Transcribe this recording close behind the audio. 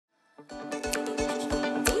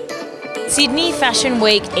Sydney Fashion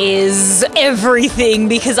Week is everything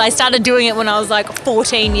because I started doing it when I was like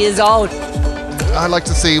 14 years old. I like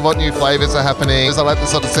to see what new flavours are happening. I like the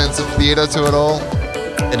sort of sense of theatre to it all.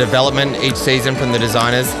 The development each season from the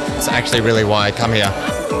designers is actually really why I come here.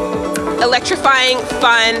 Electrifying,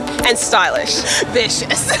 fun and stylish.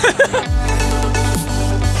 Vicious.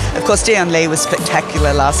 Of course, Dion Lee was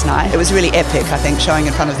spectacular last night. It was really epic, I think, showing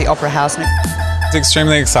in front of the Opera House. It's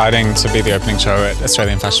extremely exciting to be the opening show at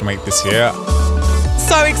Australian Fashion Week this year.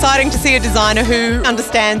 So exciting to see a designer who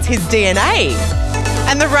understands his DNA.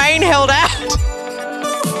 And the rain held out.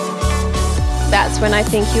 That's when I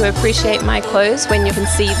think you appreciate my clothes, when you can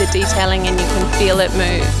see the detailing and you can feel it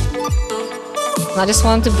move. I just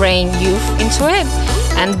want to bring youth into it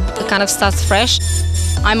and kind of start fresh.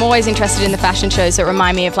 I'm always interested in the fashion shows that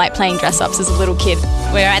remind me of like playing dress-ups as a little kid.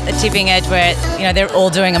 We're at the tipping edge where, you know, they're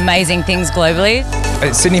all doing amazing things globally.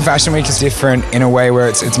 Sydney Fashion Week is different in a way where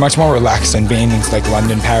it's much more relaxed than being in like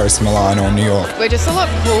London, Paris, Milan or New York. We're just a lot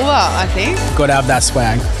cooler, I think. Got to have that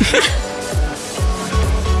swag.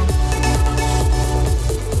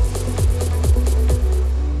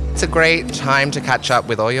 It's a great time to catch up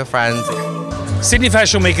with all your friends. Sydney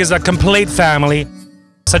Fashion Week is a complete family,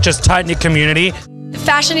 such a tight-knit community.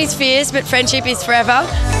 Fashion is fierce, but friendship is forever.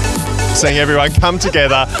 Seeing everyone come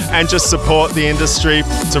together and just support the industry.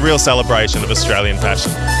 It's a real celebration of Australian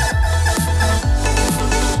fashion.